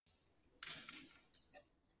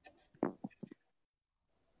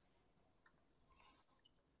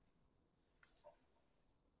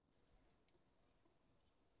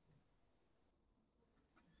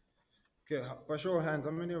Okay, by show of hands,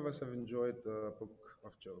 how many of us have enjoyed the book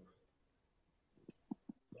of Job?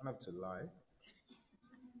 You don't have to lie.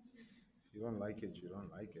 If you don't like it, you don't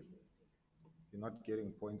like it. You're not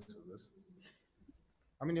getting points for this.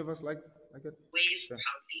 How many of us like it? Waves Okay.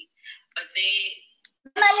 proudly, but they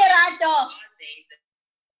Malerato.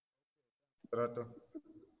 Rato.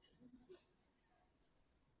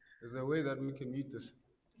 Is there a way that we can mute this?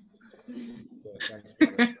 Okay, thanks,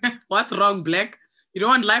 brother. What's wrong, Black? You don't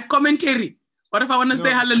want live commentary? What if I want to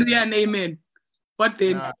say No. hallelujah and amen? What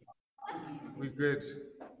then? Nah, we good.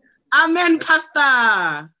 Amen, Pastor.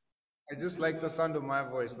 I just like the sound of my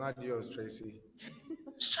voice, not yours, Tracy.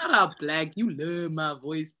 Shut up, Black. You love my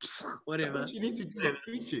voice. Whatever. You need to do your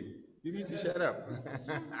preaching. You need to shut up.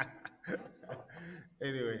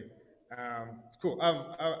 Anyway, it's cool.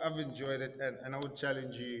 I've enjoyed it, and I would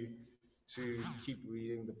challenge you to keep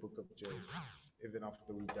reading the book of Job, even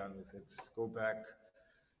after we're done with it. Go back.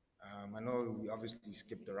 I know we obviously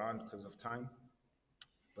skipped around because of time,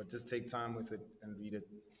 but just take time with it and read it.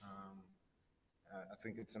 I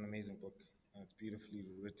think it's an amazing book. It's beautifully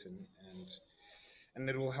written, and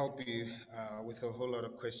it will help you with a whole lot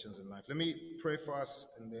of questions in life. Let me pray for us,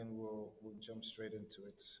 and then we'll jump straight into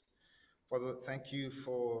it. Father, thank you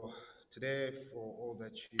for today, for all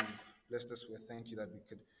that you've blessed us with. Thank you that we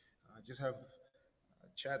could just have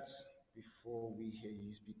chats before we hear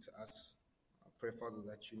you speak to us. I pray, Father,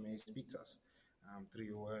 that you may speak to us through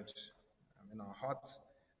your word in our hearts.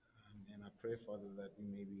 And I pray, Father, that we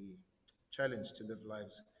may be challenged to live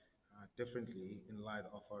lives differently in light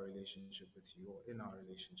of our relationship with you, or in our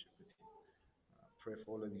relationship with you. Pray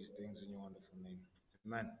for all of these things in your wonderful name.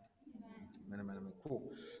 Amen. Amen.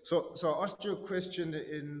 Cool. So I asked you a question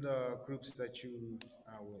in the groups that you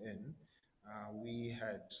were in. We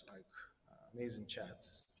had amazing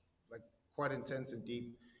chats, like quite intense and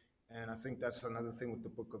deep. And I think that's another thing with the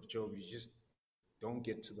book of Job. You just don't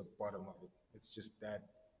get to the bottom of it. It's just that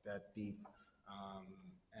deep.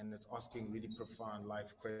 And it's asking really profound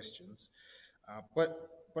life questions. But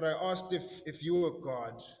I asked if you were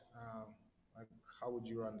God, like how would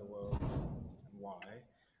you run the world and why?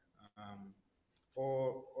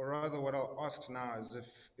 Or rather, what I'll ask now is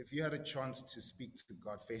if you had a chance to speak to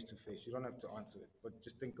God face to face, you don't have to answer it, but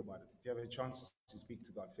just think about it. If you have a chance to speak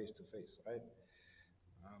to God face to face, right?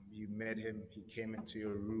 You met him, he came into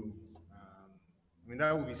your room. I mean,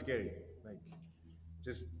 that would be scary. Like,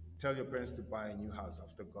 just tell your parents to buy a new house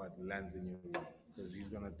after God lands in your room, because he's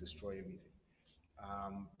going to destroy everything.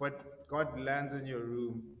 But God lands in your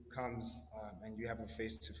room, comes, and you have a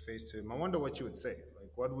face-to-face to him. I wonder what you would say.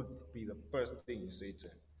 Like, what would be the first thing you say to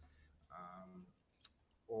him?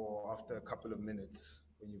 Or after a couple of minutes,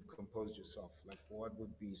 when you've composed yourself, like, what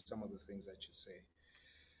would be some of the things that you say?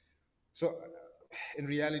 So, in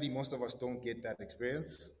reality, most of us don't get that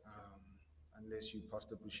experience, unless you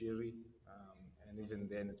Pastor Bushiri, and even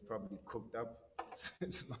then, it's probably cooked up.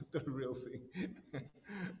 It's not the real thing.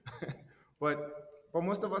 But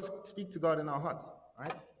most of us speak to God in our hearts,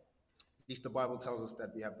 right? At least the Bible tells us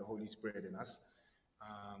that we have the Holy Spirit in us,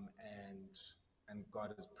 and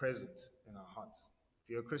God is present in our hearts. If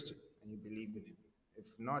you're a Christian and you believe in Him, if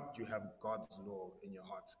not, you have God's law in your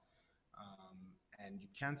heart, and you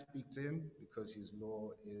can't speak to Him because His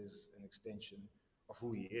law is an extension of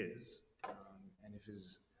who He is, and if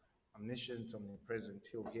He's omniscient, omnipresent,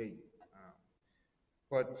 He'll hear you.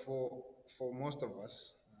 But for most of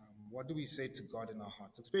us, what do we say to God in our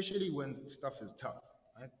hearts, especially when stuff is tough,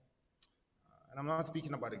 right? And I'm not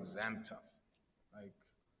speaking about exam tough, like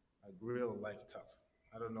real life tough.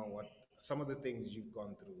 I don't know what some of the things you've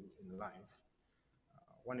gone through in life.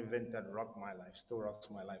 One event that rocked my life still rocks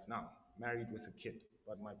my life now. Married with a kid,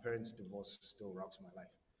 but my parents' divorce still rocks my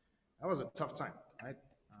life. That was a tough time, right?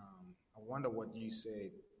 I wonder what you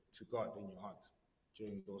say to God in your heart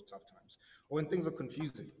during those tough times, or when things are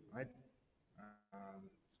confusing, right?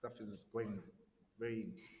 Stuff is going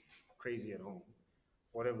very crazy at home,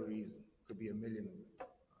 for whatever reason. Could be a million of them.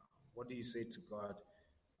 What do you say to God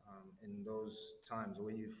in those times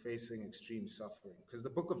when you're facing extreme suffering? Because the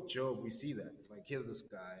book of Job, we see that. Like, here's this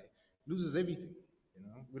guy, loses everything. You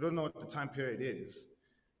know, we don't know what the time period is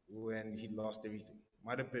when he lost everything.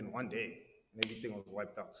 Might have been one day and everything was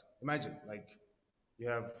wiped out. Imagine, like, you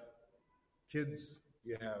have kids,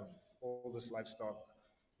 you have all this livestock,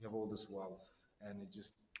 you have all this wealth, and it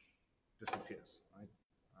just disappears, right?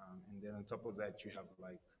 And then on top of that, you have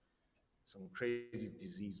like some crazy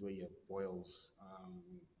disease where you have boils.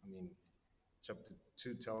 I mean, chapter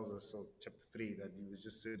 2 tells us, so chapter 3, that he was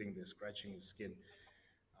just sitting there scratching his skin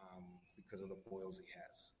because of the boils he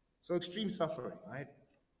has. So extreme suffering, right?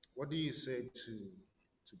 What do you say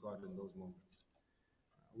to God in those moments?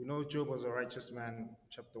 We know Job was a righteous man.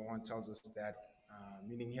 Chapter 1 tells us that,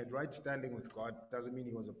 meaning he had right standing with God. Doesn't mean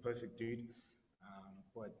he was a perfect dude,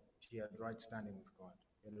 but he had right standing with God,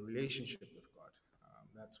 in a relationship with God.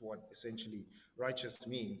 That's what essentially righteous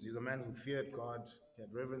means. He's a man who feared God, he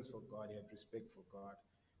had reverence for God, he had respect for God.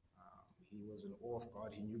 He was in awe of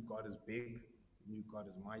God. He knew God is big, he knew God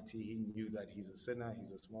is mighty, he knew that he's a sinner,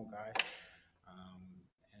 he's a small guy,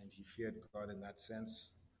 and he feared God in that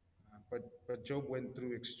sense. But Job went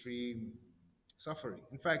through extreme suffering.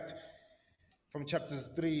 In fact, from chapters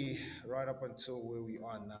 3 right up until where we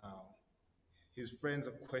are now, his friends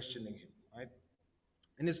are questioning him, right?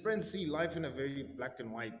 And his friends see life in a very black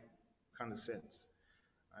and white kind of sense.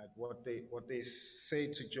 Right? What they say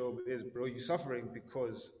to Job is, bro, you're suffering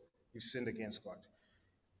because you sinned against God.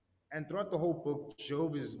 And throughout the whole book,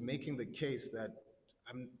 Job is making the case that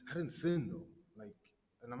I didn't sin though. Like,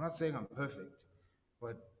 and I'm not saying I'm perfect,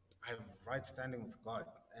 but I have right standing with God,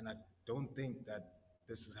 and I don't think that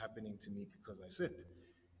this is happening to me because I sinned.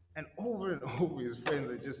 And over, his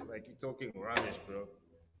friends are just like, you're talking rubbish, bro.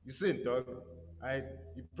 You sinned, dog.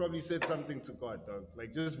 You probably said something to God, dog.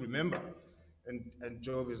 Like, just remember. And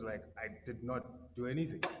Job is like, I did not do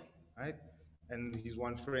anything, right? And his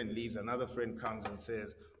one friend leaves. Another friend comes and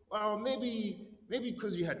says, well, maybe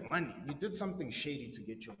because you had money. You did something shady to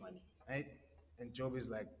get your money, right? And Job is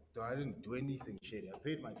like, I didn't do anything shady. I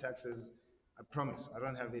paid my taxes. I promise. I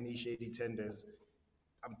don't have any shady tenders.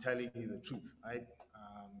 I'm telling you the truth, right?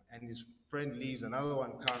 And his friend leaves. Another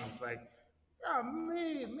one comes like, yeah,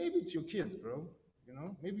 maybe it's your kids, bro. You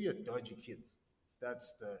know, maybe you're dodgy kids.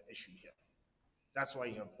 That's the issue here. That's why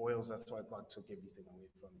you have boils. That's why God took everything away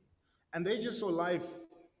from you. And they just saw life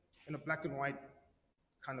in a black and white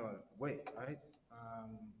kind of way, right?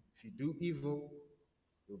 If you do evil,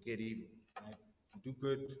 you'll get evil, right? If you do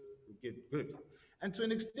good, you'll get good. And to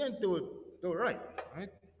an extent, they were right, right?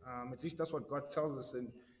 At least that's what God tells us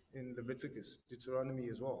in Leviticus, Deuteronomy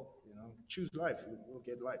as well. You know, choose life, you'll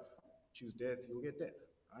get life. Choose death, you'll get death,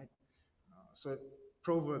 right? So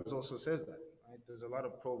Proverbs also says that, right? There's a lot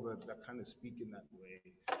of Proverbs that kind of speak in that way.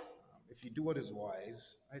 If you do what is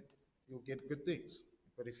wise, right, you'll get good things.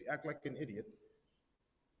 But if you act like an idiot,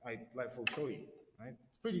 right, life will show you, right?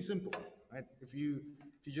 It's pretty simple, right? If you're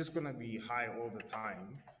just gonna be high all the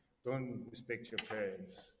time, don't respect your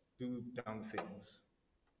parents, do dumb things.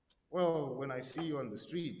 Well, when I see you on the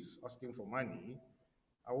streets asking for money,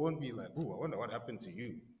 I won't be like, ooh, I wonder what happened to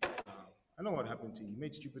you. I know what happened to you. You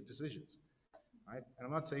made stupid decisions, right? And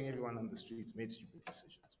I'm not saying everyone on the streets made stupid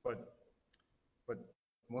decisions, but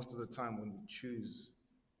most of the time when we choose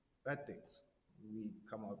bad things, we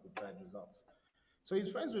come out with bad results. So his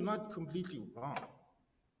friends were not completely wrong,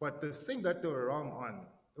 but the thing that they were wrong on,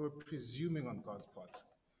 they were presuming on God's part.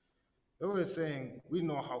 They were saying, we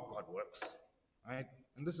know how God works, right?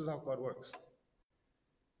 And this is how God works.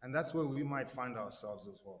 And that's where we might find ourselves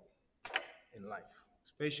as well in life,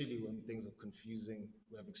 especially when things are confusing,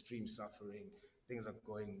 we have extreme suffering, things are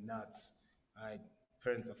going nuts, right?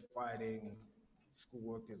 Parents are fighting,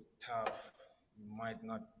 schoolwork is tough, you might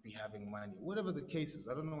not be having money. Whatever the case is,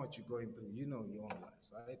 I don't know what you're going through, you know your own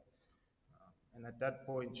lives, right? And at that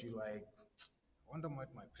point, you're like, I wonder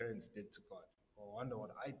what my parents did to God, or I wonder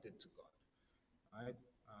what I did to God, right?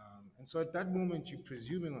 And so at that moment, you're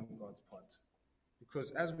presuming on God's part.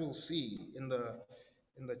 Because as we'll see in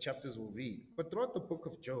the chapters we'll read, but throughout the book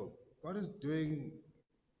of Job, God is doing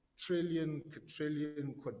trillion,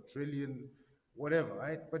 quadrillion, quadrillion, whatever,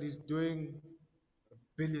 right? But he's doing a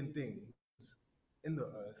billion things in the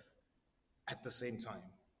earth at the same time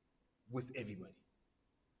with everybody,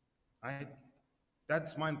 right?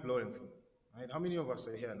 That's mind-blowing for me, right? How many of us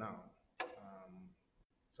are here now?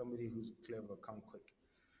 Somebody who's clever, come quick.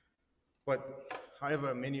 But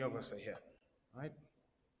however, many of us are here, right?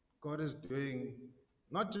 God is doing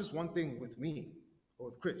not just one thing with me, or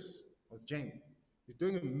with Chris, or with Jamie. He's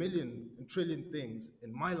doing a million and trillion things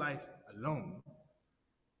in my life alone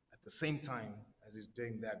at the same time as he's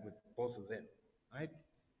doing that with both of them, right?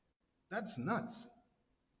 That's nuts.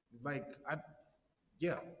 Like, I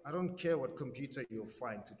don't care what computer you'll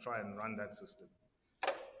find to try and run that system.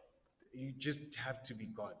 You just have to be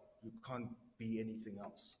God. You can't be anything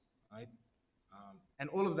else, right? And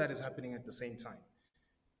all of that is happening at the same time.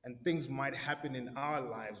 And things might happen in our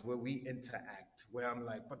lives where we interact, where I'm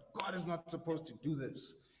like, but God is not supposed to do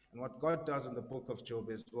this. And what God does in the book of Job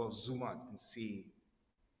is, well, zoom out and see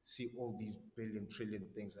all these billion, trillion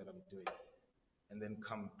things that I'm doing, and then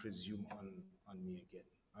come presume on me again,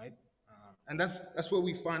 right? And that's where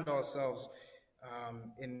we find ourselves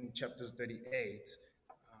in chapters 38.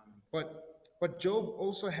 But Job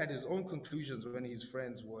also had his own conclusions when his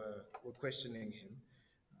friends were questioning him.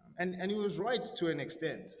 And he was right to an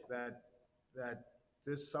extent that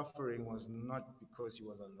this suffering was not because he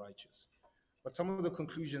was unrighteous. But some of the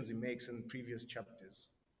conclusions he makes in previous chapters,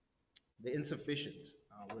 they're insufficient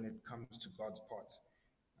when it comes to God's part.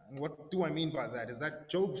 And what do I mean by that? Is that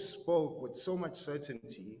Job spoke with so much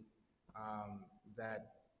certainty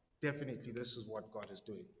that definitely this is what God is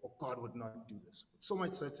doing, or God would not do this. With so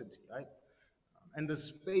much certainty, right? And there's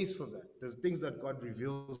space for that. There's things that God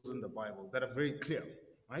reveals in the Bible that are very clear,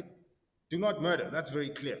 right? Do not murder. That's very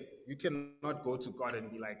clear. You cannot go to God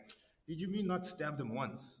and be like, did you mean not stab them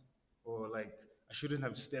once? Or like, I shouldn't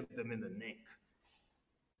have stabbed them in the neck.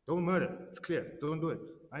 Don't murder. It's clear. Don't do it,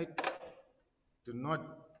 right? Do not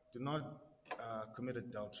commit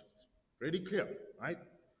adultery. It's pretty clear, right?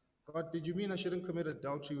 God, did you mean I shouldn't commit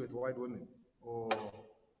adultery with white women or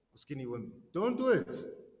skinny women? Don't do it.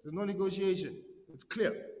 There's no negotiation. It's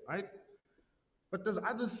clear, right? But there's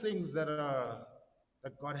other things that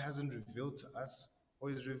God hasn't revealed to us, or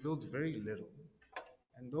is revealed very little.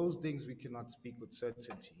 And those things we cannot speak with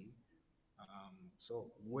certainty.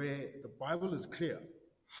 So where the Bible is clear,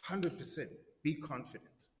 100%, be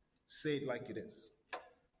confident. Say it like it is.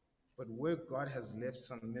 But where God has left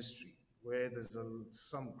some mystery, where there's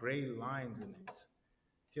some gray lines in it,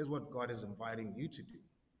 here's what God is inviting you to do.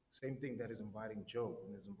 Same thing that is inviting Job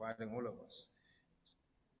and is inviting all of us.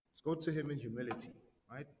 Let's go to him in humility,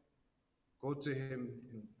 right? Go to him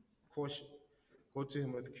in caution. Go to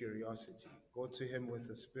him with curiosity. Go to him with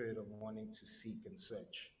a spirit of wanting to seek and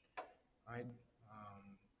search, right?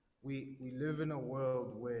 We live in a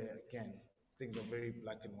world where, again, things are very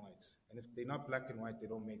black and white. And if they're not black and white, they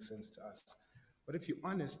don't make sense to us. But if you're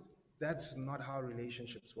honest, that's not how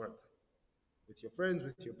relationships work. With your friends,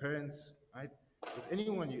 with your parents, right? With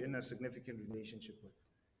anyone you're in a significant relationship with,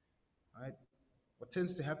 right? What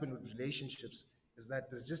tends to happen with relationships is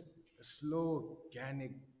that there's just a slow,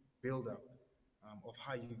 organic buildup of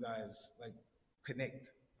how you guys like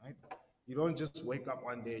connect, right? You don't just wake up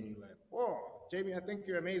one day and you're like, "Whoa, Jamie, I think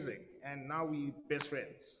you're amazing, and now we best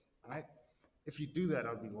friends," right? If you do that,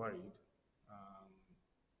 I'd be worried.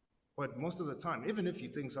 But most of the time, even if you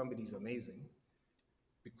think somebody's amazing,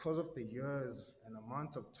 because of the years and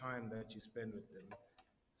amount of time that you spend with them,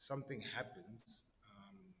 something happens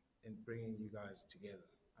in bringing you guys together.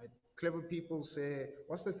 Right? Clever people say,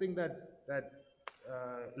 what's the thing that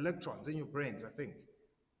electrons in your brains, I think,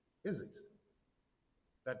 is it?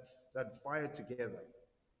 That fire together.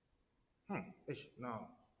 No,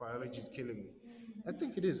 biology is killing me. I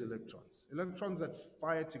think it is electrons. Electrons that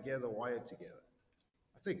fire together, wire together.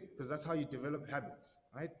 I think, because that's how you develop habits,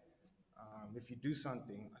 right? If you do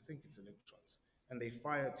something, I think it's electrons, and they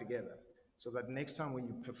fire together, so that next time when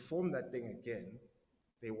you perform that thing again,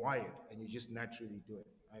 they wired, and you just naturally do it,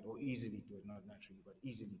 right? Or easily do it, not naturally, but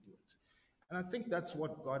easily do it. And I think that's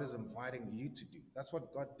what God is inviting you to do. That's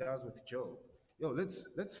what God does with Job. Yo,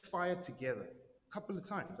 let's fire together a couple of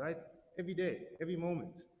times, right? Every day, every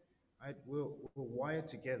moment, right? We'll wire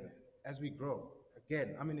together as we grow.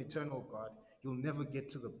 Again, I'm an eternal God. You'll never get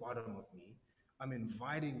to the bottom of me. I'm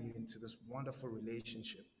inviting you into this wonderful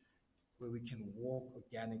relationship where we can walk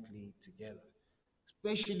organically together,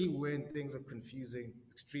 especially when things are confusing,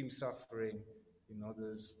 extreme suffering,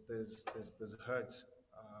 there's hurt.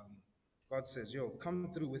 God says, yo, come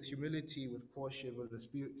through with humility, with caution, with the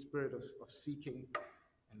spirit of seeking,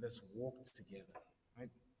 and let's walk together, right?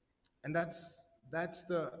 And that's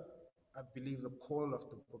I believe, the call of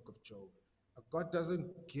the book of Job. God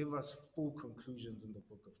doesn't give us full conclusions in the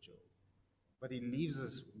book of Job, but he leaves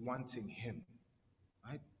us wanting him,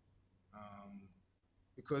 right?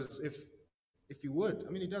 Because if he would,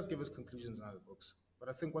 he does give us conclusions in other books, but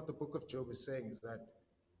I think what the book of Job is saying is that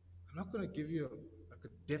I'm not going to give you a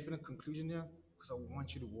definite conclusion here, because I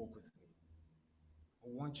want you to walk with me. I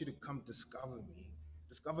want you to come discover me,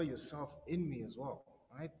 discover yourself in me as well,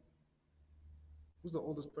 right? Who's the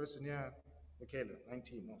oldest person here? Michaela,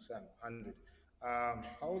 19. No, Sam, 100.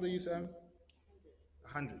 How old are you, Sam?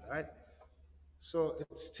 100, right? So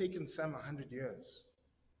it's taken Sam 100 years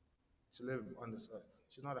to live on this earth.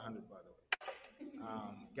 She's not 100, by the way.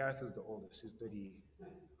 Gareth is the oldest. He's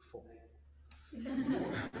 34.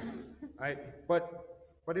 Right?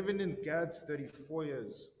 But even in Gareth's 34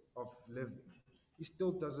 years of living, he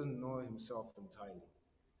still doesn't know himself entirely.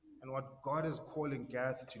 And what God is calling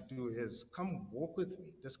Gareth to do is, come walk with me.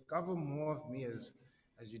 Discover more of me as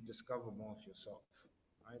you discover more of yourself,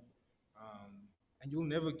 right? And you'll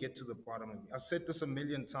never get to the bottom of me. I've said this a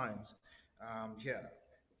million times here.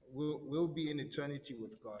 We'll be in eternity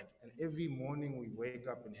with God. And every morning we wake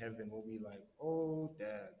up in heaven, we'll be like, oh,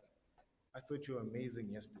 Dad, I thought you were amazing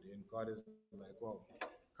yesterday. And God is like, well,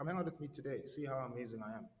 come hang out with me today. See how amazing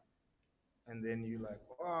I am. And then you're like,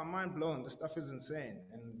 oh, mind blown, this stuff is insane.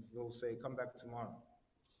 And they'll say, come back tomorrow.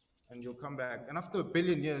 And you'll come back. And after 1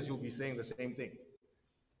 billion years, you'll be saying the same thing.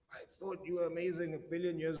 I thought you were amazing 1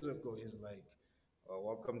 billion years ago. He's like, well,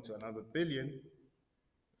 welcome to another billion.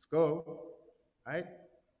 Let's go. Right?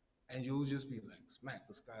 And you'll just be like, smack,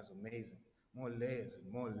 this guy's amazing. More layers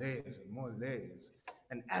and more layers and more layers.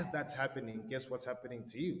 And as that's happening, guess what's happening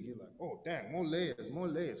to you? You're like, oh, damn, more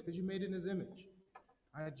layers, because you made in his image.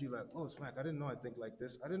 I had you like, oh, smack, I didn't know I think like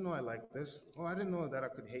this. I didn't know I like this. Oh, I didn't know that I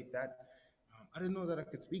could hate that. I didn't know that I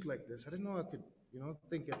could speak like this. I didn't know I could,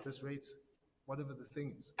 think at this rate, whatever the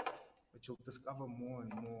thing is. But you'll discover more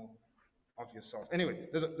and more of yourself. Anyway,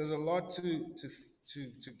 there's a lot to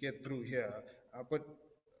get through here,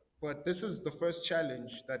 but this is the first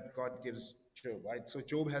challenge that God gives Job, right? So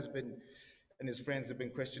Job has been, and his friends have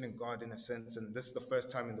been questioning God in a sense, and this is the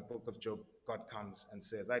first time in the book of Job God comes and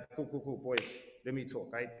says, right, cool, boys, let me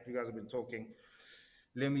talk, right? You guys have been talking.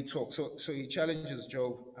 Let me talk. So he challenges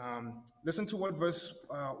Job. Listen to what verse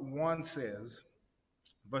 1 says.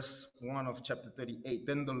 Verse 1 of chapter 38.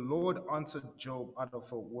 Then the Lord answered Job out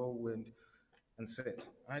of a whirlwind and said,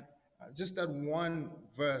 right? Just that one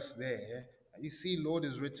verse there, you see Lord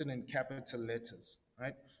is written in capital letters,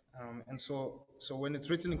 right? And so when it's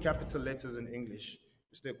written in capital letters in English,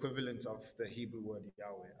 it's the equivalent of the Hebrew word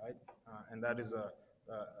Yahweh, right? And that is a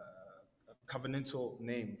covenantal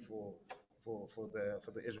name for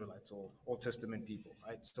the Israelites or Old Testament people,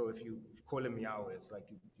 right? So if you call him Yahweh, it's like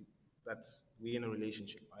we in a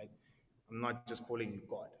relationship, right? I'm not just calling you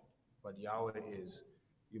God, but Yahweh is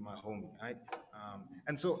you my homie, right?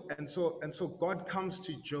 And so God comes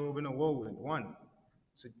to Job in a whirlwind,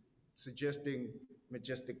 suggesting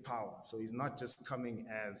majestic power. So he's not just coming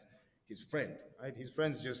as his friend, right? His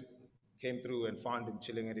friends just came through and found him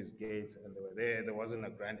chilling at his gate, and they were there. There wasn't a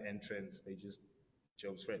grand entrance. They just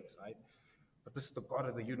Job's friends, right? But this is the God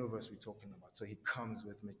of the universe we're talking about. So he comes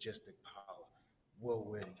with majestic power,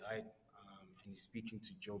 whirlwind, right? And he's speaking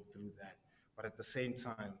to Job through that. But at the same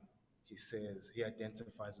time, he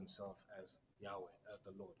identifies himself as Yahweh, as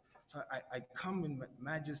the Lord. So I come in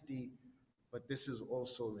majesty, but this is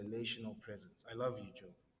also relational presence. I love you,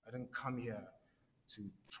 Job. I didn't come here to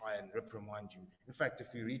try and reprimand you. In fact, if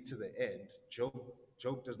we read to the end,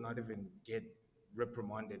 Job does not even get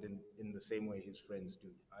reprimanded in the same way his friends do,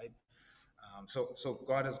 right? So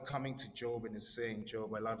God is coming to Job and is saying,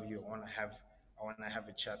 Job, I love you. I want to have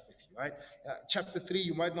a chat with you, right? Chapter 3,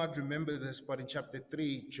 you might not remember this, but in chapter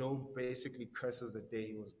 3, Job basically curses the day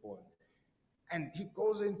he was born. And he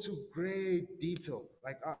goes into great detail.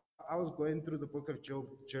 Like I was going through the book of Job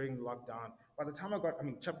during lockdown. By the time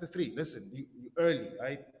chapter 3, listen, you early,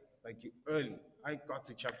 right? Like you early. I got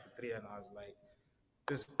to chapter 3 and I was like,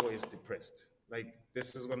 this boy is depressed. Like,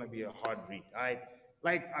 this is going to be a hard read, right?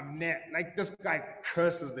 Like this guy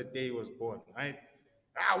curses the day he was born, right?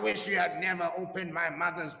 I wish you had never opened my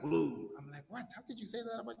mother's womb. I'm like, what? How could you say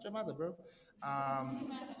that about your mother, bro?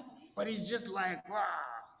 But he's just like, wow,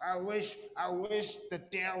 I wish the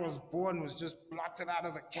day I was born was just blotted out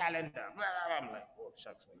of the calendar. I'm like, oh,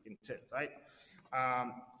 shucks, like intense, right?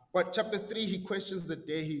 But chapter 3, he questions the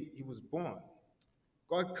day he was born.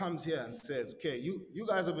 God comes here and says, okay, you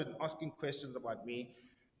guys have been asking questions about me.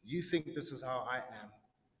 You think this is how I am.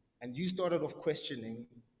 And you started off questioning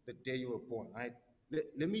the day you were born, right?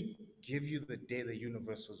 Let me give you the day the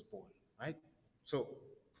universe was born, right? So,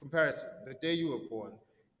 comparison, the day you were born,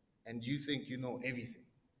 and you think you know everything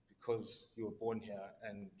because you were born here,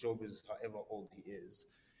 and Job is however old he is.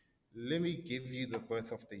 Let me give you the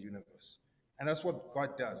birth of the universe. And that's what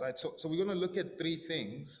God does, right? So we're going to look at three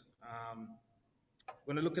things.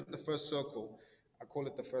 We're going to look at the first circle. I call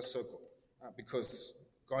it the first circle because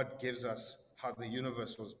God gives us how the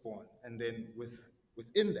universe was born. And then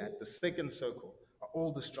within that, the second circle are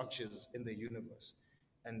all the structures in the universe.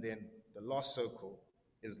 And then the last circle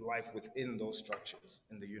is life within those structures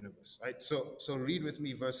in the universe, right? So read with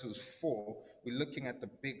me verses 4. We're looking at the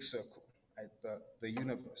big circle, at the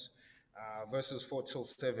universe. Verses 4 till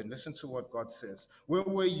 7. Listen to what God says. Where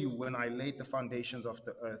were you when I laid the foundations of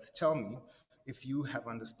the earth? Tell me if you have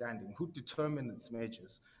understanding. Who determined its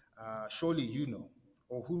measures? Surely you know.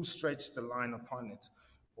 Or who stretched the line upon it?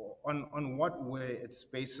 Or on what were its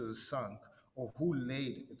spaces sunk? Or who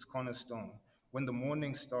laid its cornerstone? When the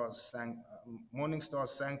morning stars sang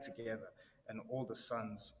together, and all the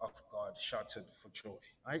sons of God shouted for joy.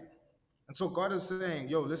 Right? And so God is saying,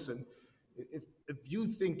 yo, listen, if you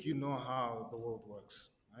think you know how the world works,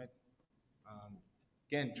 right?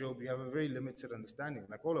 Again, Job, you have a very limited understanding,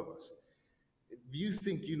 like all of us. If you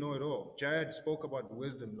think you know it all, Jared spoke about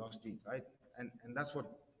wisdom last week, right? And that's what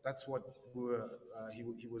That's what he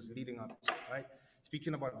was leading up to, right?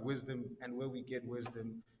 Speaking about wisdom and where we get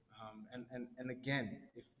wisdom. And again,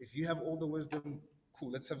 if you have all the wisdom, cool,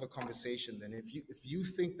 let's have a conversation then. If you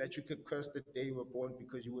think that you could curse the day you were born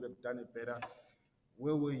because you would have done it better,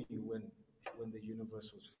 where were you when the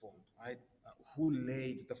universe was formed, right? Who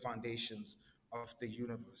laid the foundations of the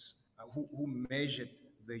universe? Who measured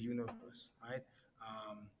the universe, right?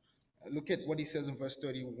 Look at what he says in verse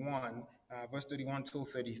 31 till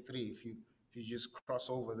 33. If you just cross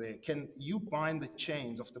over there, can you bind the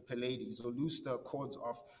chains of the Pleiades or loose the cords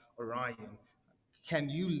of Orion? Can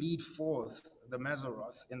you lead forth the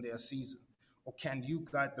Mazzaroth in their season? Or can you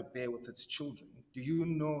guide the bear with its children? Do you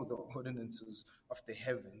know the ordinances of the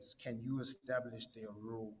heavens? Can you establish their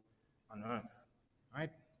rule on earth?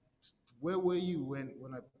 Right? Where were you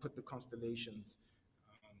when I put the constellations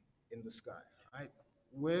in the sky? Right?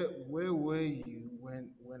 Where were you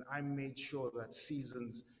when I made sure that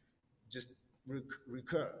seasons just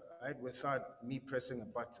recur, right? Without me pressing a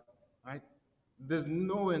button, right? There's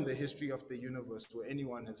nowhere in the history of the universe where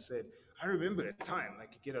anyone has said, I remember a time, like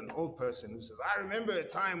you get an old person who says, I remember a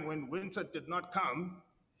time when winter did not come.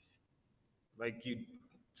 Like you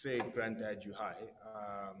say, granddad, you high,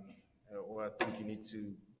 or I think you need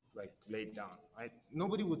to like lay down, right?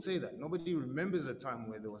 Nobody would say that. Nobody remembers a time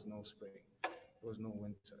where there was no spring, there was no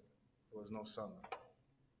winter, there was no summer.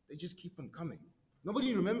 They just keep on coming.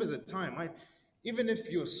 Nobody remembers a time, right? Even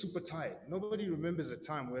if you're super tired, nobody remembers a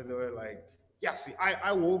time where they were like, yeah, see,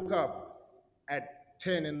 I woke up at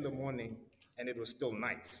 10 in the morning and it was still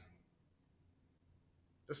night.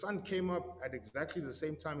 The sun came up at exactly the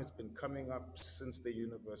same time it's been coming up since the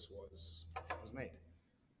universe was made.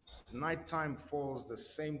 Nighttime falls the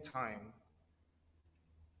same time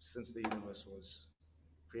since the universe was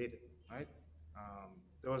created, right?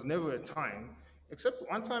 There was never a time, except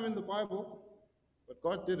one time in the Bible, but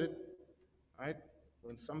God did it, right?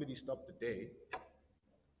 When somebody stopped the day,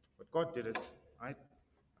 but God did it, right?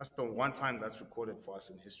 That's the one time that's recorded for us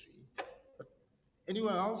in history. But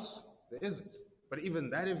anywhere else, there isn't. But even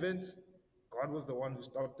that event, God was the one who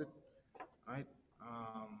stopped it, right?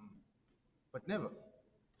 But never,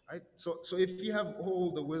 right? So if you have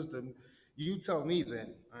all the wisdom, you tell me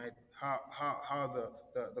then, right? How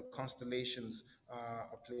the constellations are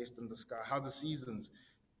placed in the sky, how the seasons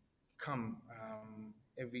come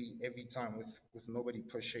every time with nobody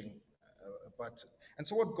pushing a button. And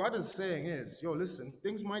so what God is saying is, yo, listen,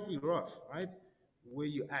 things might be rough, right? Where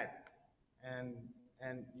you at, and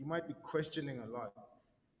you might be questioning a lot,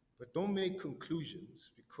 but don't make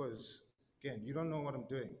conclusions because again, you don't know what I'm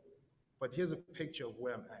doing. But here's a picture of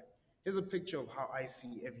where I'm at. Here's a picture of how I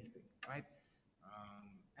see everything, right?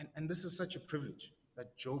 And this is such a privilege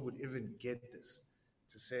that Job would even get this.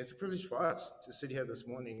 To say it's a privilege for us to sit here this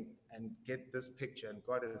morning and get this picture, and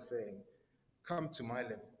God is saying, come to my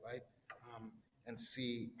level, right? And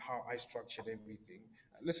see how I structured everything.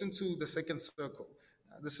 Listen to the second circle.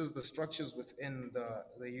 This is the structures within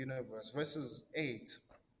the universe. Verses 8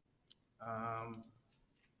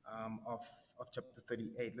 of chapter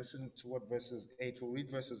 38. Listen to what verses 8, we'll read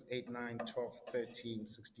verses 8, 9, 12, 13,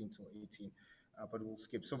 16 to 18, but we'll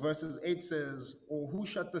skip. So verses 8 says, or who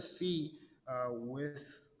shut the sea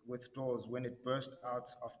with doors when it burst out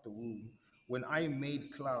of the womb, when I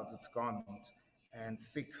made clouds its garment and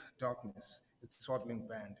thick darkness its swaddling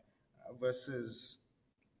band. Verses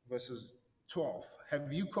 12,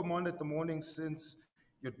 have you commanded the morning since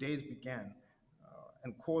your days began,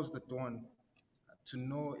 and caused the dawn to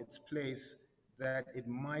know its place, that it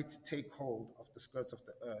might take hold of the skirts of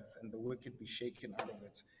the earth and the wicked be shaken out of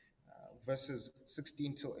it. Verses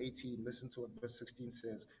 16 till 18, listen to what verse 16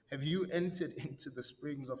 says. Have you entered into the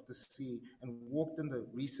springs of the sea and walked in the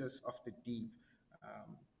recess of the deep?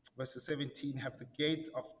 Verse 17, have the gates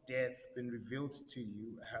of death been revealed to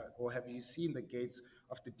you, or have you seen the gates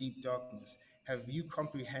of the deep darkness? Have you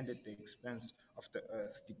comprehended the expanse of the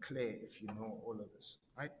earth? Declare if you know all of this,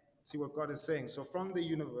 right? See what God is saying. So from the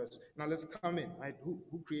universe, now let's come in, right?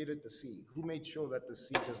 Who created the sea? Who made sure that the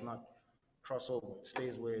sea does not cross over? It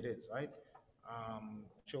stays where it is, right?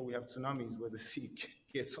 Sure, we have tsunamis where the sea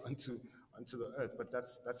gets onto the earth, but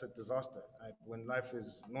that's a disaster, right? When life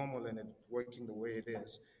is normal and it's working the way it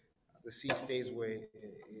is, the sea stays where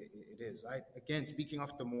it is, right? Again, speaking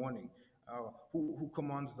of the morning, who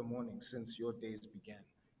commands the morning since your days began,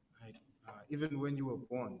 right? Even when you were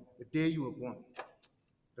born, the day you were born,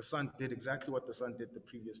 the sun did exactly what the sun did the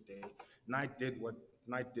previous day. Night did what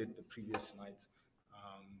night did the previous night.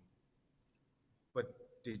 But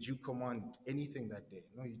did you command anything that day?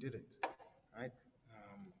 No, you didn't, right?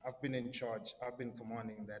 I've been in charge. I've been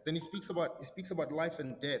commanding that. Then he speaks about life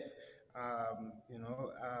and death. Do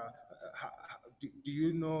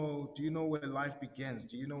you know? Do you know where life begins?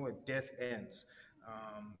 Do you know where death ends?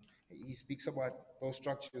 He speaks about those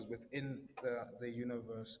structures within the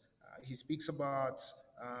universe. He speaks about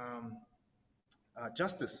um,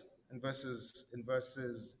 justice in verses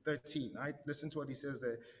 13. Right? Listen to what he says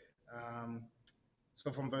there. Um,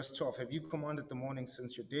 so from verse 12, have you commanded the morning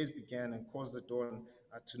since your days began and caused the dawn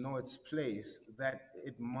to know its place, that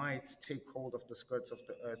it might take hold of the skirts of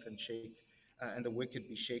the earth and shake, and the wicked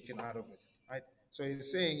be shaken out of it? Right. So he's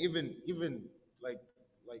saying even like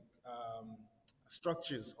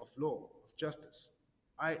structures of law of justice,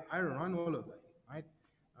 I run all of that. Right.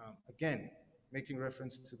 Again, making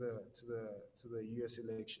reference to the U.S.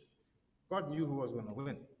 election. God knew who was going to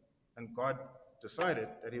win, and God decided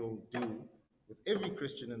that He will do with every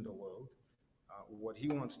Christian in the world what He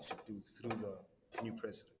wants to do through the new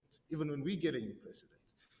president. Even when we get a new president,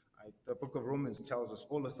 right, the Book of Romans tells us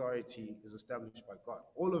all authority is established by God.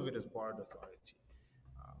 All of it is borrowed authority,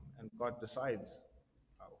 and God decides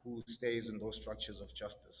who stays in those structures of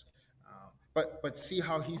justice. But see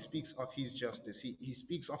how he speaks of his justice. He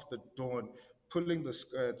speaks of the dawn, pulling the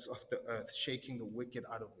skirts of the earth, shaking the wicked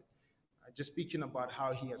out of it. Just speaking about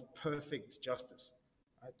how he has perfect justice.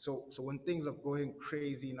 Right? So when things are going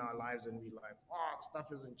crazy in our lives and we're like, oh,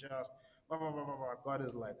 stuff isn't just, blah, blah, blah, blah, blah, God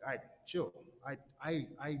is like, all right, chill. I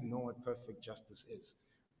know what perfect justice is.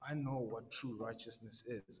 I know what true righteousness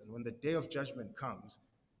is. And when the day of judgment comes,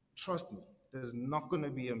 trust me, there's not going to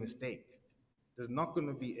be a mistake. There's not going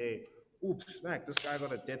to be a, oops, smack, this guy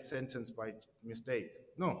got a death sentence by mistake.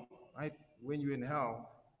 No, right? When you're in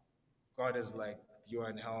hell, God is like, you are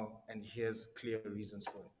in hell, and here's clear reasons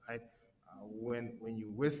for it, right? When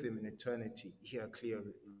you're with Him in eternity, here are clear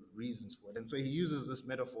reasons for it. And so He uses this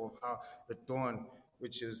metaphor of how the dawn,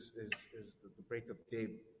 which is the break of day,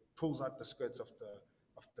 pulls out the skirts of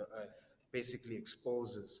the earth, basically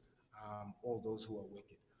exposes all those who are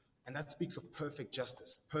wicked. And that speaks of perfect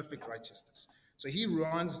justice, perfect righteousness. So He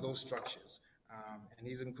runs those structures, and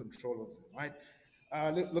He's in control of them, right?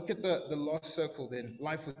 Look at the lost circle then,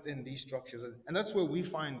 life within these structures. And that's where we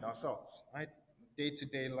find ourselves, right?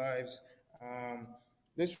 Day-to-day lives.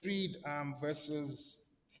 Let's read verses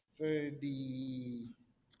 30,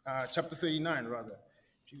 chapter 39, rather.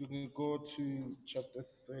 If you can go to chapter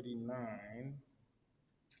 39,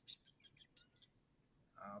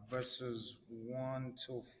 verses 1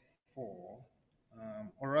 till 4.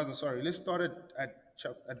 Or rather, sorry, let's start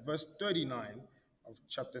at verse 39 of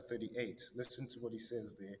chapter 38. Listen to what he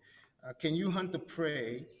says there. Can you hunt the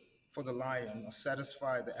prey for the lion or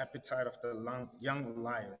satisfy the appetite of the young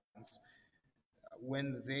lions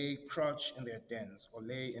when they crouch in their dens or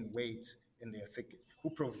lay in wait in their thicket?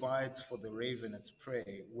 Who provides for the raven its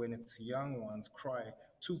prey when its young ones cry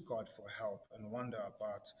to God for help and wander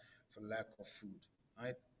about for lack of food?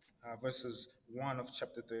 Right? Verses 1 of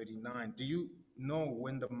chapter 39. Do you know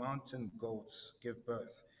when the mountain goats give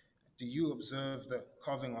birth? Do you observe the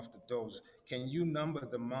calving of the does? Can you number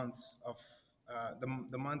the months of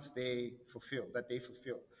the months they fulfill?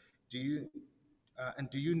 Do you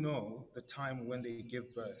do you know the time when they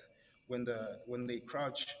give birth, when they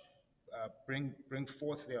crouch, bring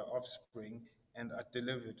forth their offspring and are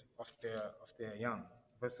delivered of their young?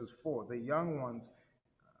 Verses 4. The young ones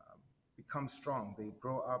become strong. They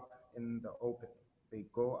grow up in the open. They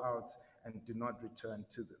go out and do not return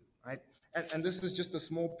to them. Right? And this is just a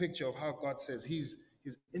small picture of how God says He's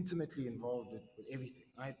intimately involved with everything.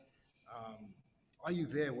 Right? Are you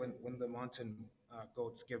there when the mountain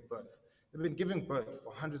goats give birth? They've been giving birth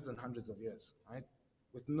for hundreds and hundreds of years, right?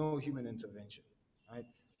 With no human intervention, right?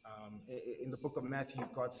 In the book of Matthew,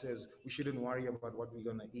 God says we shouldn't worry about what we're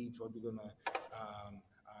going to eat, what we're going to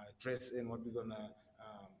dress in, what we're going to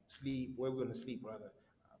sleep, where we're going to sleep, rather,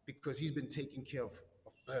 because He's been taking care of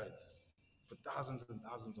birds for thousands and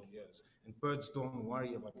thousands of years. And birds don't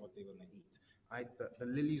worry about what they're going to eat, right? The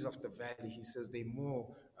lilies of the valley, He says they're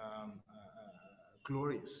more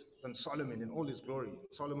glorious than Solomon in all his glory.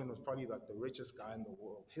 Solomon was probably like the richest guy in the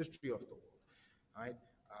world, history of the world, right?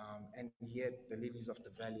 And yet the lilies of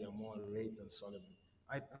the valley are more arrayed than Solomon.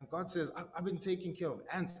 Right? And God says, I've been taking care of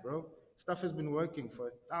ants, bro. Stuff has been working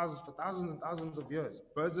for thousands and thousands of years.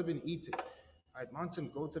 Birds have been eating. Right?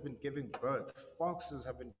 Mountain goats have been giving birth. Foxes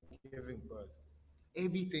have been giving birth.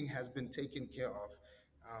 Everything has been taken care of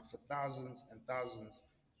for thousands and thousands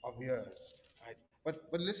of years. Right?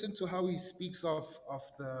 But listen to how he speaks of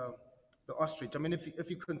the ostrich. I mean, if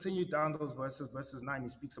you continue down those verses 9, he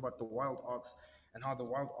speaks about the wild ox and how the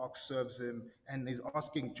wild ox serves him. And he's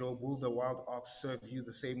asking Job, will the wild ox serve you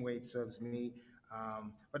the same way it serves me?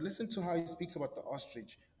 But listen to how he speaks about the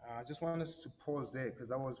ostrich. I just want us to pause there because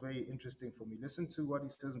that was very interesting for me. Listen to what he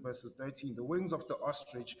says in verses 13. The wings of the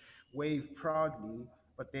ostrich wave proudly,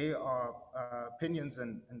 but they are pinions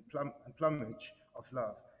and plumage of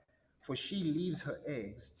love. For she leaves her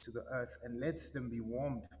eggs to the earth and lets them be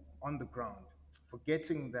warmed on the ground,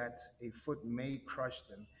 forgetting that a foot may crush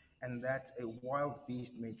them and that a wild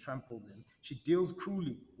beast may trample them. She deals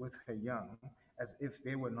cruelly with her young as if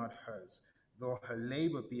they were not hers. Though her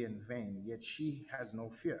labor be in vain, yet she has no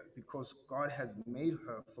fear, because God has made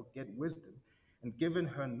her forget wisdom and given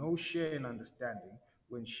her no share in understanding.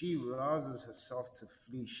 When she rouses herself to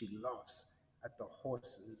flee, she laughs at the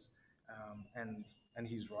horses and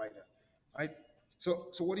his rider. Right? So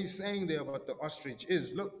what he's saying there about the ostrich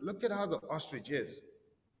is look at how the ostrich is.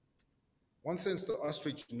 One sense, the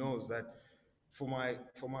ostrich knows that for my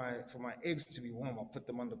eggs to be warm, I'll put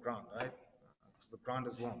them on the ground, right? Because the ground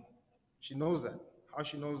is warm. She knows that. How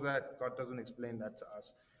she knows that, God doesn't explain that to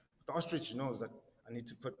us. But the ostrich knows that I need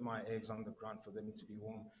to put my eggs on the ground for them to be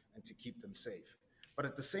warm and to keep them safe. But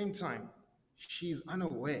at the same time, she's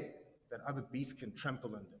unaware that other beasts can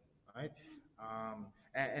trample on them, right?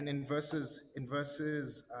 And in verses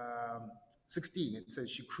 16, it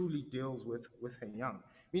says she cruelly deals with her young,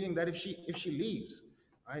 meaning that if she leaves,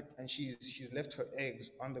 right, and she's left her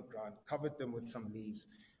eggs on the ground, covered them with some leaves,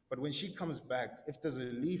 but when she comes back, if there's a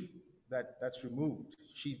leaf that's removed,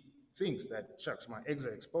 she thinks that, shucks, my eggs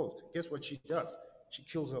are exposed. Guess what she does? She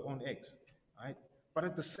kills her own eggs, right? But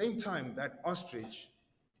at the same time, that ostrich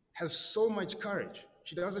has so much courage.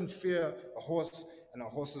 She doesn't fear a horse and a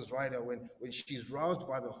horse's rider. When she's roused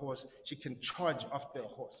by the horse, she can charge after a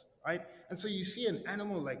horse, right? And so you see an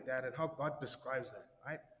animal like that and how God describes that,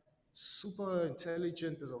 right? Super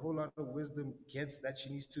intelligent, there's a whole lot of wisdom, gets that she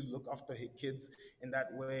needs to look after her kids in that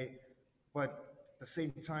way. But at the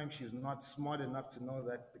same time, she's not smart enough to know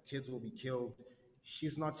that the kids will be killed.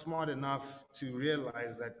 She's not smart enough to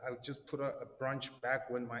realize that I'll just put a branch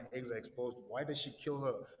back when my eggs are exposed. Why does she kill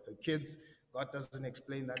her kids? God doesn't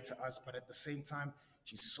explain that to us, but at the same time,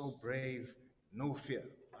 she's so brave, no fear,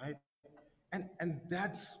 right? And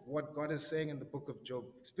that's what God is saying in the book of Job,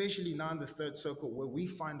 especially now in the third circle where we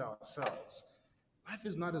find ourselves. Life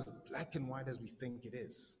is not as black and white as we think it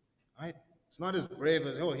is, right? It's not as brave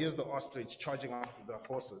as, oh, here's the ostrich charging after the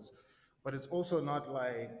horses. But it's also not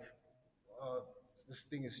like, this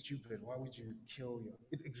thing is stupid. Why would you kill your...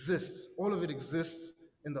 It exists. All of it exists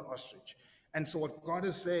in the ostrich. And so what God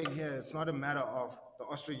is saying here, it's not a matter of the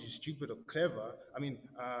ostrich is stupid or clever. I mean,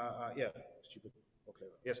 stupid or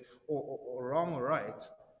clever. Yes, or wrong or right.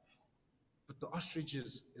 But the ostrich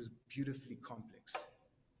is beautifully complex.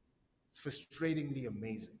 It's frustratingly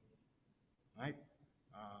amazing, right?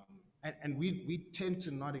 And we tend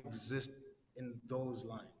to not exist in those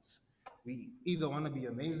lines. We either want to be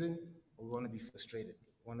amazing or we want to be frustrated.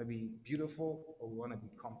 We want to be beautiful or we want to be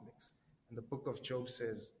complex. And the book of Job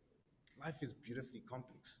says, life is beautifully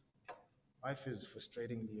complex. Life is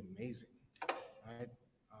frustratingly amazing, right?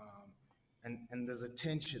 And there's a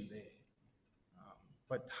tension there.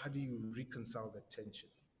 But how do you reconcile that tension?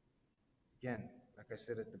 Again, like I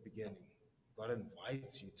said at the beginning, God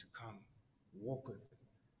invites you to come walk with him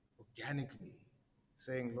organically,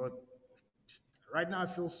 saying, Lord, right now I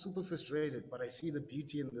feel super frustrated, but I see the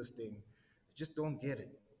beauty in this thing. I just don't get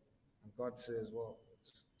it. And God says, well,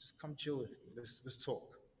 just come chill with me. Let's talk,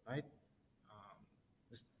 right?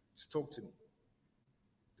 Just talk to me.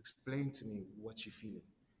 Explain to me what you're feeling.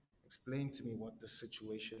 Explain to me what the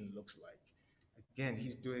situation looks like. Again,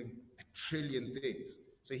 he's doing a trillion things.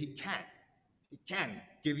 So he can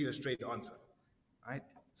give you a straight answer, right?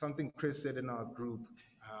 Something Chris said in our group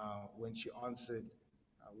when she answered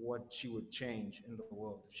what she would change in the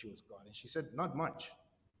world if she was God. And she said, not much.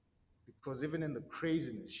 Because even in the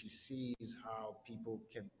craziness, she sees how people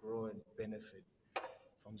can grow and benefit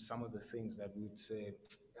from some of the things that we would say,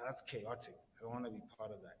 that's chaotic. I don't want to be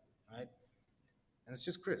part of that, right? And it's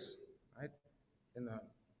just Chris, right? In a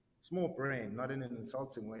small brain, not in an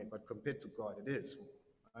insulting way, but compared to God, it is,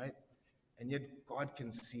 right? And yet God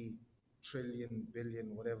can see trillion,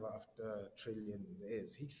 billion, whatever after trillion there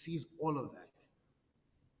is. He sees all of that.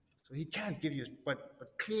 So he can't give you, but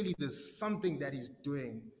clearly there's something that he's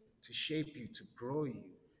doing to shape you, to grow you,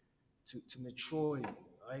 to mature you,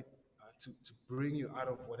 right? To bring you out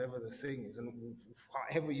of whatever the thing is, and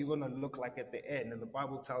however you're going to look like at the end. And the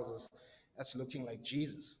Bible tells us that's looking like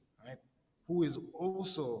Jesus, right? Who is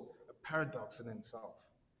also a paradox in himself,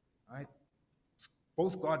 right? It's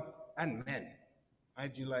both God and man,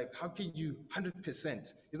 right? You like, how can you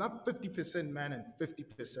 100%? He's not 50% man and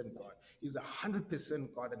 50% God. He's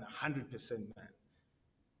 100% God and 100% man.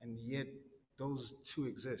 And yet those two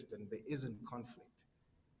exist and there isn't conflict.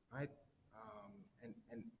 right?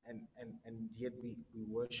 And yet we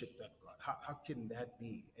worship that God. How can that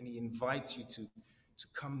be? And he invites you to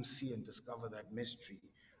come see and discover that mystery.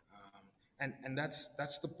 And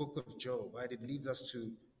that's the book of Job, right? It leads us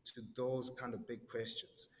to those kind of big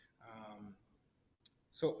questions.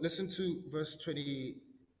 So listen to verse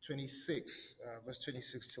 26, verse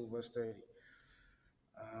 26 till verse 30.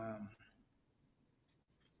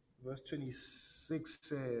 Verse 26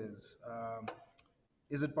 says,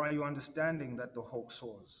 is it by your understanding that the hawk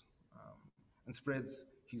soars and spreads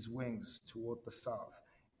his wings toward the south?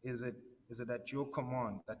 Is it at your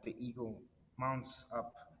command that the eagle mounts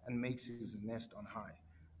up and makes his nest on high?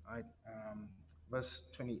 Right? Verse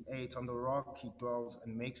 28, on the rock he dwells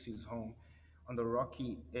and makes his home, on the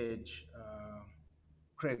rocky edge,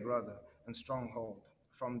 crag rather, and stronghold.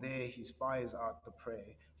 From there he spies out the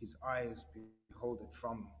prey. His eyes behold it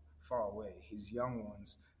from far away. His young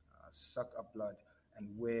ones suck up blood, and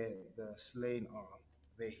where the slain are,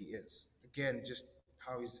 there he is. Again, just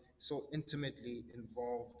how he's so intimately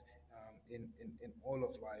involved in all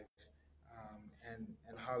of life, and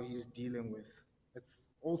how he's dealing with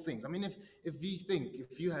all things. I mean,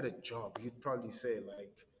 if you had a job, you'd probably say,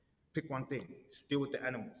 like, pick one thing, just deal with the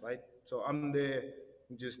animals, right? So I'm there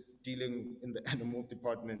just dealing in the animal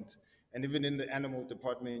department. And even in the animal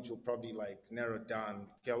department, you'll probably like narrow down,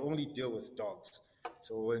 okay, I'll only deal with dogs.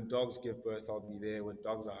 So when dogs give birth, I'll be there. When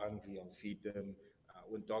dogs are hungry, I'll feed them.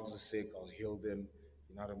 When dogs are sick, I'll heal them.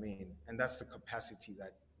 You know what I mean? And that's the capacity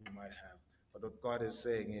that we might have. But what God is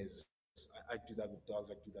saying is, I do that with dogs,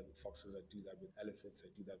 I do that with foxes, I do that with elephants, I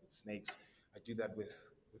do that with snakes, I do that with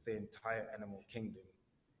the entire animal kingdom.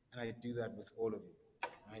 And I do that with all of you,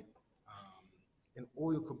 right? In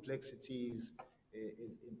all your complexities,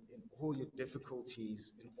 in all your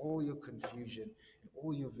difficulties, in all your confusion, in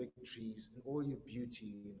all your victories, in all your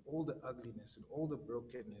beauty, in all the ugliness, in all the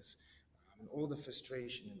brokenness, in all the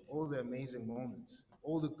frustration, in all the amazing moments, in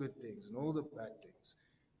all the good things, and all the bad things.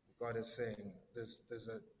 God is saying, there's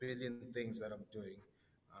a billion things that I'm doing,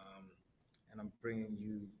 and I'm bringing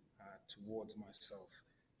you towards myself.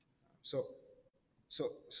 So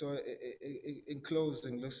in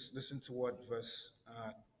closing, let's listen to what verse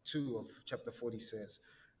 2 of chapter 40 says.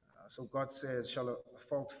 So God says, shall a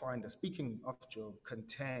fault finder, speaking of Job,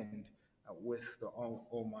 contend with the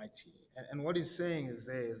Almighty? And what he's saying is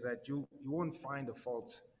that you won't find a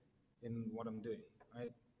fault in what I'm doing,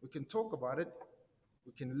 right? We can talk about it.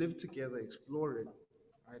 We can live together, explore it,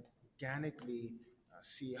 right? Organically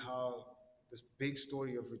see how this big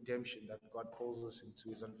story of redemption that God calls us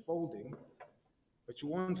into is unfolding, but you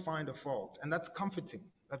won't find a fault. And that's comforting,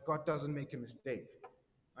 that God doesn't make a mistake.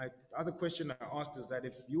 Right? The other question I asked is that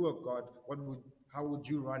if you were God, how would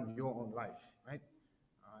you run your own life, right?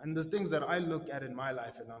 And there's things that I look at in my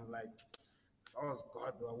life and I'm like, if I was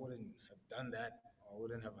God, bro, I wouldn't have done that. I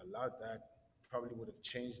wouldn't have allowed that. Probably would have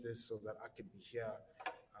changed this so that I could be here.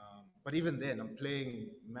 But even then, I'm playing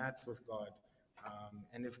maths with God.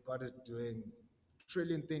 And if God is doing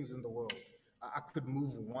trillion things in the world, I could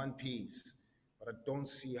move one piece, but I don't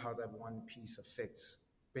see how that one piece affects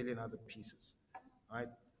billion other pieces, right?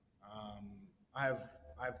 I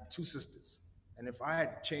have two sisters, and if I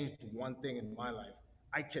had changed one thing in my life,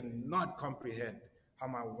 I cannot comprehend how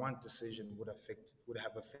my one decision would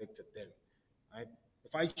have affected them, right?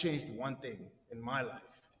 If I changed one thing in my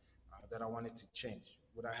life that I wanted to change,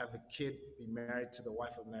 would I have a kid, be married to the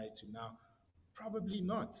wife I'm married to now? Probably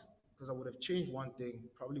not, because I would have changed one thing,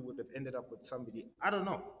 probably would have ended up with somebody. I don't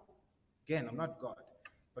know. Again, I'm not God.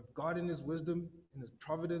 But God in his wisdom, in his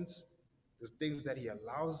providence, there's things that he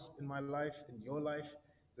allows in my life, in your life.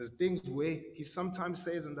 There's things where he sometimes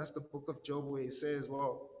says, and that's the book of Job, where he says,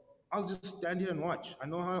 well, I'll just stand here and watch. I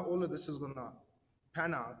know how all of this is going to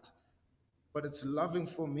pan out, but it's loving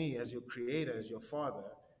for me as your creator, as your father,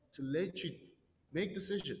 to let you make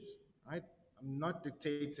decisions, right? I'm not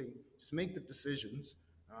dictating, just make the decisions.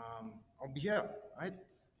 I'll be here, right?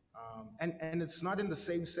 And it's not in the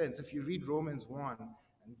same sense. If you read Romans 1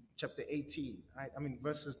 and chapter 18, right? I mean,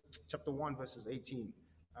 chapter 1, verses 18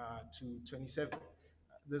 to 27,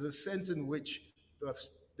 there's a sense in which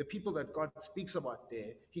the people that God speaks about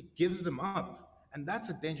there, he gives them up. And that's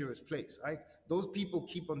a dangerous place, right? Those people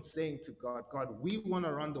keep on saying to God, God, we want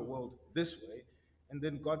to run the world this way. And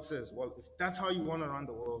then God says, well, if that's how you want to run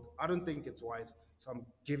the world, I don't think it's wise, so I'm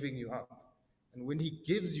giving you up. And when he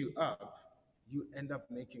gives you up, you end up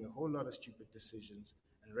making a whole lot of stupid decisions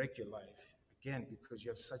and wreck your life, again, because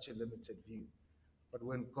you have such a limited view. But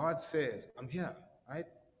when God says, I'm here, right?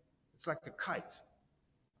 It's like a kite,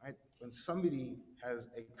 right? When somebody has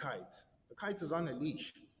a kite, the kite is on a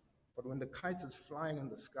leash. But when the kite is flying in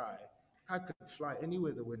the sky kite could fly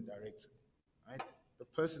anywhere the wind directs it, right? The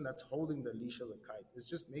person that's holding the leash of the kite is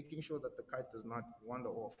just making sure that the kite does not wander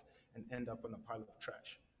off and end up on a pile of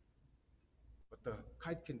trash. But the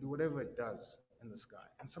kite can do whatever it does in the sky.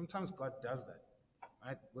 And sometimes God does that,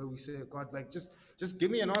 right? Where we say, God, like, just give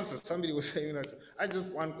me an answer. Somebody was saying that. I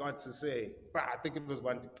just want God to say, I think it was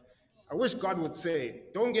one. I wish God would say,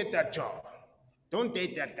 don't get that job. Don't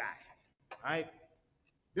date that guy, right?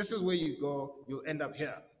 This is where you go. You'll end up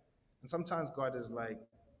here. And sometimes God is like,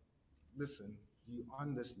 listen, you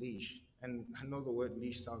on this leash. And I know the word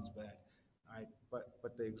leash sounds bad, right?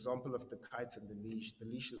 But the example of the kite and the leash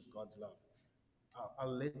is God's love.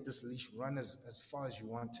 I'll let this leash run as far as you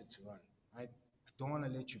want it to run, right? I don't want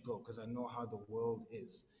to let you go because I know how the world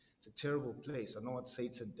is. It's a terrible place. I know what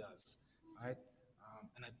Satan does, right?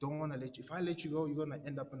 And I don't want to let you. If I let you go, you're going to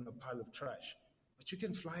end up in a pile of trash. But you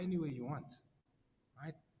can fly anywhere you want,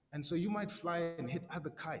 right? And so you might fly and hit other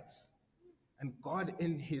kites. And God,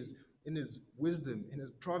 in his wisdom, in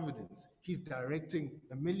his providence, he's directing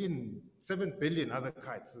 7 billion other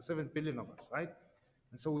kites, the 7 billion of us, right?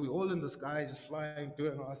 And so we're all in the sky, just flying,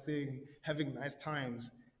 doing our thing, having nice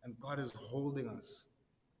times, and God is holding us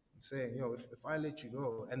and saying, if I let you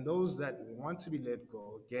go, and those that want to be let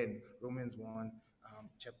go, again, Romans 1,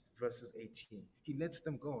 chapter verses 18, he lets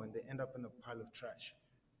them go, and they end up in a pile of trash.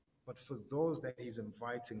 But for those that he's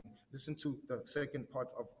inviting, listen to the second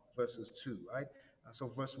part of verses 2, right? So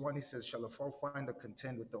verse 1, he says, shall a fool find a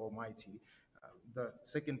contend with the Almighty? The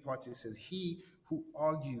second part, he says, he who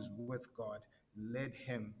argues with God, let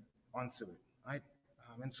him answer it, right?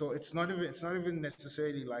 And so it's not even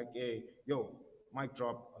necessarily like a mic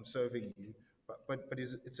drop, I'm serving you, but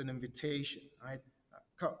it's an invitation, right?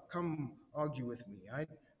 Come argue with me, right?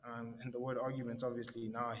 And the word argument, obviously,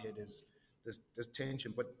 in our head is there's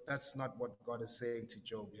tension, but that's not what God is saying to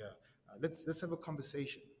Job here. Let's have a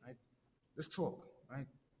conversation, right? Let's talk, right?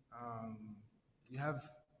 You have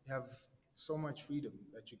so much freedom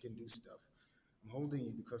that you can do stuff. I'm holding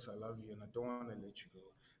you because I love you and I don't want to let you go.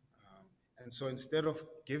 And so instead of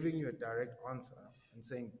giving you a direct answer and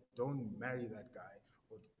saying, don't marry that guy,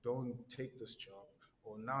 or don't take this job,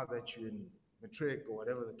 or now that you're in matric or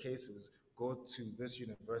whatever the case is, go to this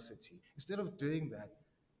university. Instead of doing that,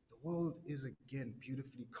 the world is, again,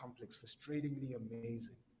 beautifully complex, frustratingly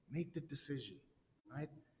amazing. Make the decision, right?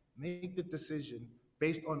 Make the decision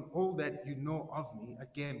based on all that you know of me,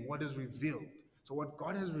 again, what is revealed. So what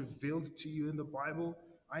God has revealed to you in the Bible,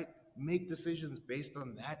 right? Make decisions based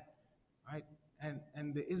on that, right?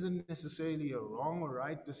 And there isn't necessarily a wrong or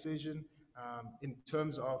right decision in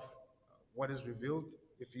terms of what is revealed.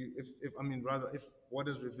 If what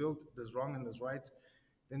is revealed there's wrong and there's right,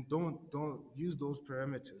 then don't use those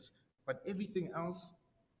parameters. But everything else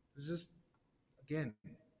is just, again,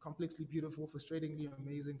 complexly beautiful, frustratingly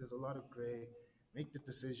amazing. There's a lot of gray. Make the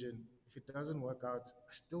decision. If it doesn't work out,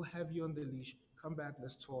 I still have you on the leash. Come back,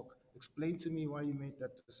 let's talk. Explain to me why you made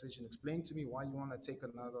that decision. Explain to me why you want to take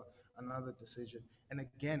another decision. And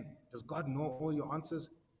again, does God know all your answers?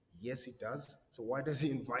 Yes, he does. So why does he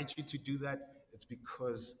invite you to do that? It's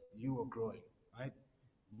because you are growing, right?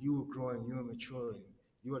 You are growing, you are maturing.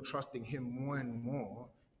 You are trusting him more and more.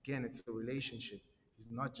 Again, it's a relationship. He's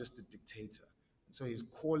not just a dictator. And so he's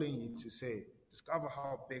calling you to say, discover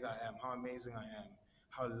how big I am, how amazing I am,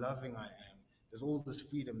 how loving I am. There's all this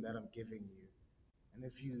freedom that I'm giving you. And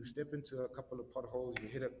if you step into a couple of potholes, you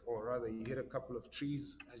hit a couple of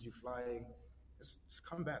trees as you're flying, just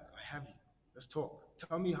come back. I have you. Let's talk.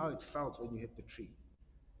 Tell me how it felt when you hit the tree,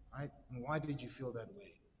 right? And why did you feel that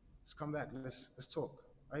way? Let's come back. Let's talk,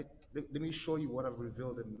 right? Let me show you what I've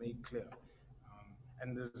revealed and made clear.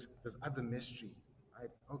 And there's other mystery, right?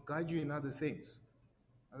 I'll guide you in other things.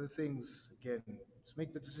 Other things, again, just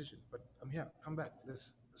make the decision. But I'm here. Come back.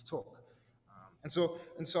 Let's talk. And so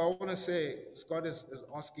I want to say, God is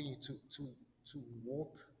asking you to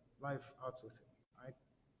walk life out with him,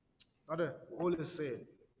 right? All is said.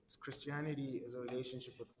 Christianity is a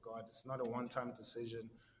relationship with God. It's not a one-time decision.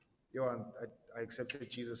 I accepted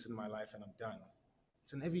Jesus in my life and I'm done.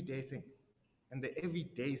 It's an everyday thing. And the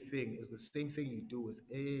everyday thing is the same thing you do with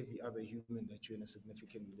every other human that you're in a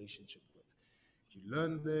significant relationship with. You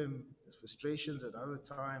learn them, there's frustrations at other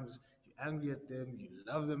times, you're angry at them, you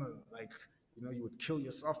love them, you would kill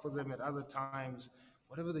yourself for them at other times,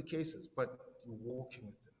 whatever the case is, but you're walking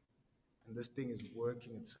with them. And this thing is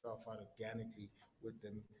working itself out organically with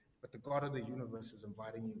them. But the God of the universe is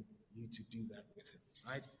inviting you to do that with him,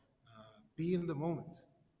 right? Be in the moment.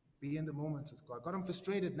 Be in the moment with God. God, I'm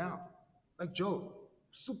frustrated now. Like Job,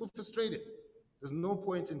 super frustrated. There's no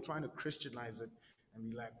point in trying to Christianize it. and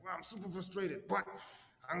be like, well, I'm super frustrated, but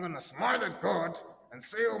I'm going to smile at God and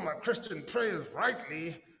say all my Christian prayers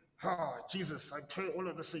rightly. Oh, Jesus, I pray all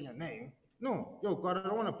of this in your name. No, yo, God, I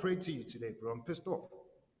don't want to pray to you today, bro. I'm pissed off,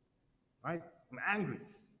 right? I'm angry.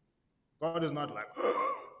 God is not like,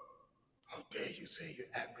 oh, how dare you say you're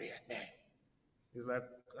angry at me? He's like,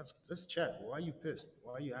 let's chat. Why are you pissed?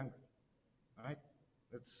 Why are you angry? All right?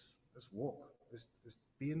 Let's walk. Let's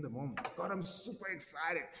be in the moment. God, I'm super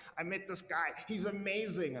excited. I met this guy. He's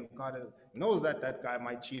amazing. And God knows that that guy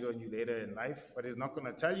might cheat on you later in life, but he's not going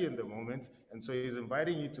to tell you in the moment. And so he's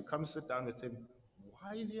inviting you to come sit down with him.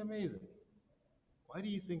 Why is he amazing? Why do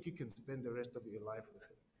you think you can spend the rest of your life with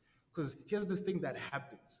him? Because here's the thing that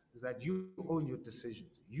happens, is that you own your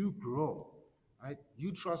decisions. You grow, right?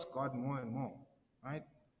 You trust God more and more, right?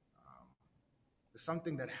 There's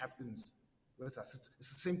something that happens with us.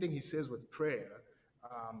 It's the same thing he says with prayer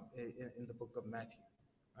in the book of Matthew,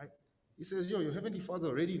 right? He says, yo, your heavenly Father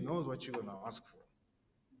already knows what you're going to ask for,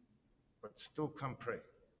 but still come pray.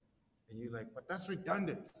 And you're like, but that's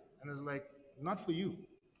redundant. And it's like, not for you,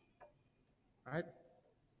 right?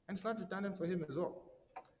 And it's not redundant for him as well,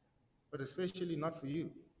 but especially not for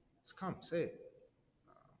you. Just come, say it.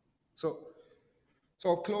 So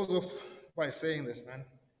I'll close off by saying this, man.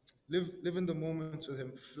 Live in the moments with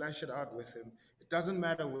him, flash it out with him. It doesn't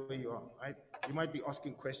matter where you are, right? You might be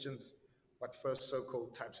asking questions, what first circle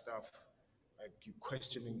type stuff, like you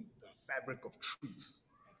questioning the fabric of truth.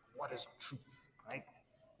 Like, what is truth, right?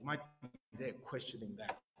 You might be there questioning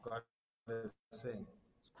that. God is saying,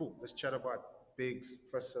 it's cool, let's chat about big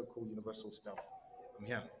first circle universal stuff. I'm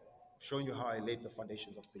here, showing you how I laid the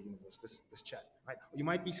foundations of the universe. Let's chat, right? Or you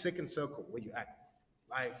might be second circle, where you at,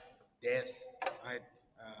 life, death, right?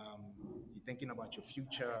 You're thinking about your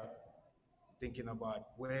future, you're thinking about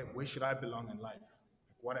where should I belong in life?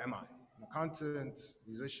 Like, what am I? An accountant,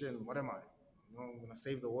 musician, what am I? You know, I'm going to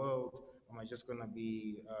save the world, or am I just going to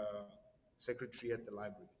be a secretary at the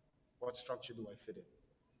library? What structure do I fit in?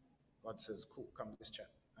 God says, cool, come, let's chat,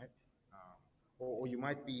 right? Or you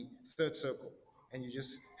might be third circle, and you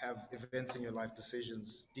just have events in your life,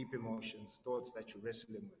 decisions, deep emotions, thoughts that you're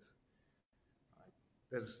wrestling with.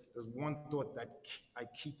 There's one thought that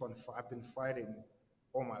I've been fighting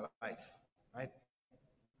all my life, right?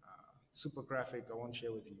 Super graphic, I won't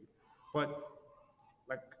share with you. But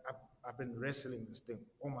like I've been wrestling this thing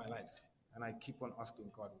all my life. And I keep on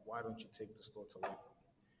asking God, why don't you take this thought away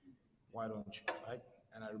from me? Why don't you, right?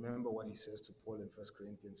 And I remember what he says to Paul in 1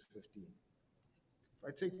 Corinthians 15. If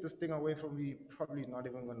I take this thing away from you, you're probably not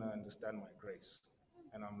even going to understand my grace.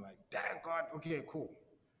 And I'm like, damn, God, okay, cool.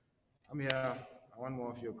 I'm here. I want more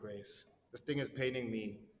of your grace. This thing is paining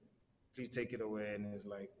me. Please take it away. And he's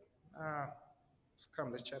like, just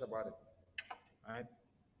come, let's chat about it. Right?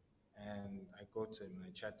 And I go to him and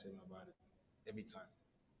I chat to him about it every time.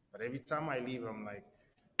 But every time I leave, I'm like,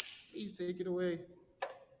 please take it away.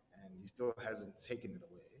 And he still hasn't taken it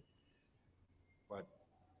away. But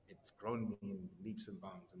it's grown me in leaps and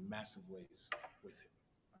bounds in massive ways with him.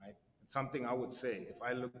 Right? It's something I would say if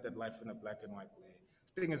I looked at life in a black and white way.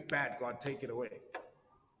 This thing is bad, God, take it away.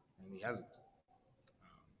 And he hasn't.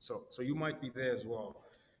 So you might be there as well.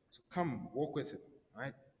 So come, walk with him,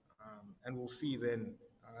 right? And we'll see then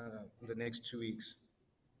in the next 2 weeks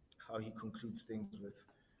how he concludes things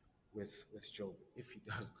with Job, if he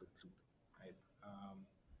does conclude, right?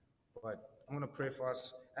 But I'm going to pray for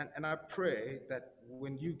us. And I pray that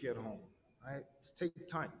when you get home, right, just take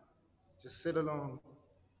time. Just sit alone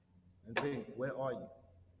and think, where are you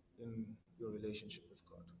in your relationship with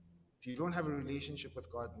God? If you don't have a relationship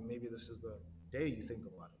with God, maybe this is the day you think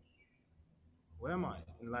about it. Where am I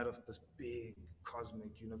in light of this big,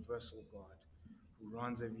 cosmic, universal God who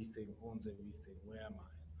runs everything, owns everything? Where am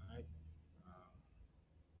I? Right?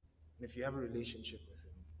 And if you have a relationship with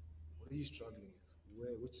him, what are you struggling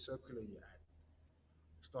with? Which circle are you at?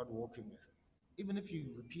 Start walking with him. Even if you're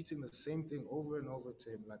repeating the same thing over and over to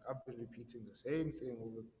him, like I've been repeating the same thing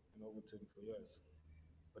over and over to him for years.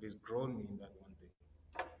 But he's grown me in that one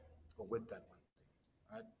thing, or with that one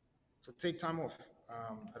thing, right? So take time off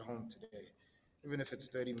at home today, even if it's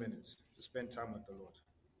 30 minutes, to spend time with the Lord.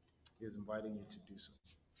 He is inviting you to do so.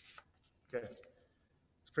 Okay,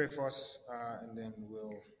 let's pray for us, and then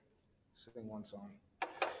we'll sing one song.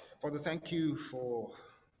 Father, thank you for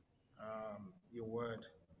your word.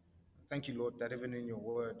 Thank you, Lord, that even in your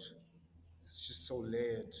word, it's just so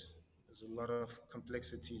layered. There's a lot of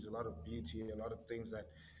complexities, a lot of beauty, a lot of things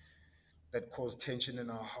that cause tension in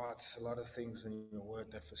our hearts, a lot of things in your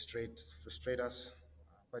word that frustrate us.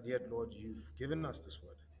 But yet, Lord, you've given us this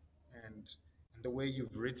word. And the way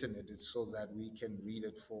you've written it is so that we can read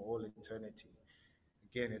it for all eternity.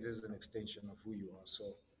 again, it is an extension of who you are.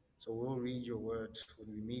 So we'll read your word. When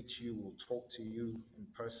we meet you, we'll talk to you in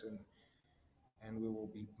person, and we will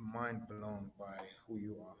be mind blown by who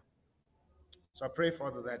you are. So I pray,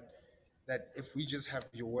 Father, that if we just have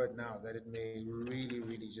your word now, that it may really,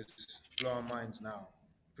 really just blow our minds now.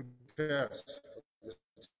 Prepare us for the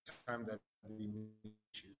time that we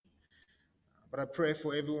meet you. But I pray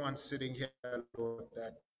for everyone sitting here, Lord,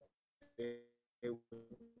 that they would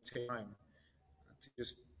take time to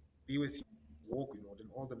just be with you, walk with you, Lord, in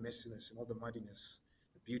all the messiness and all the muddiness,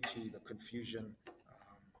 the beauty, the confusion,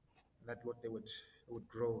 that Lord, they would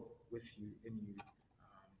grow with you, in you,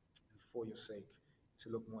 and for your sake, to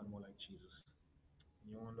look more and more like Jesus.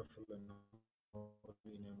 In your wonderful and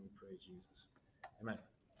holy name we pray, Jesus. Amen.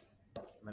 Amen.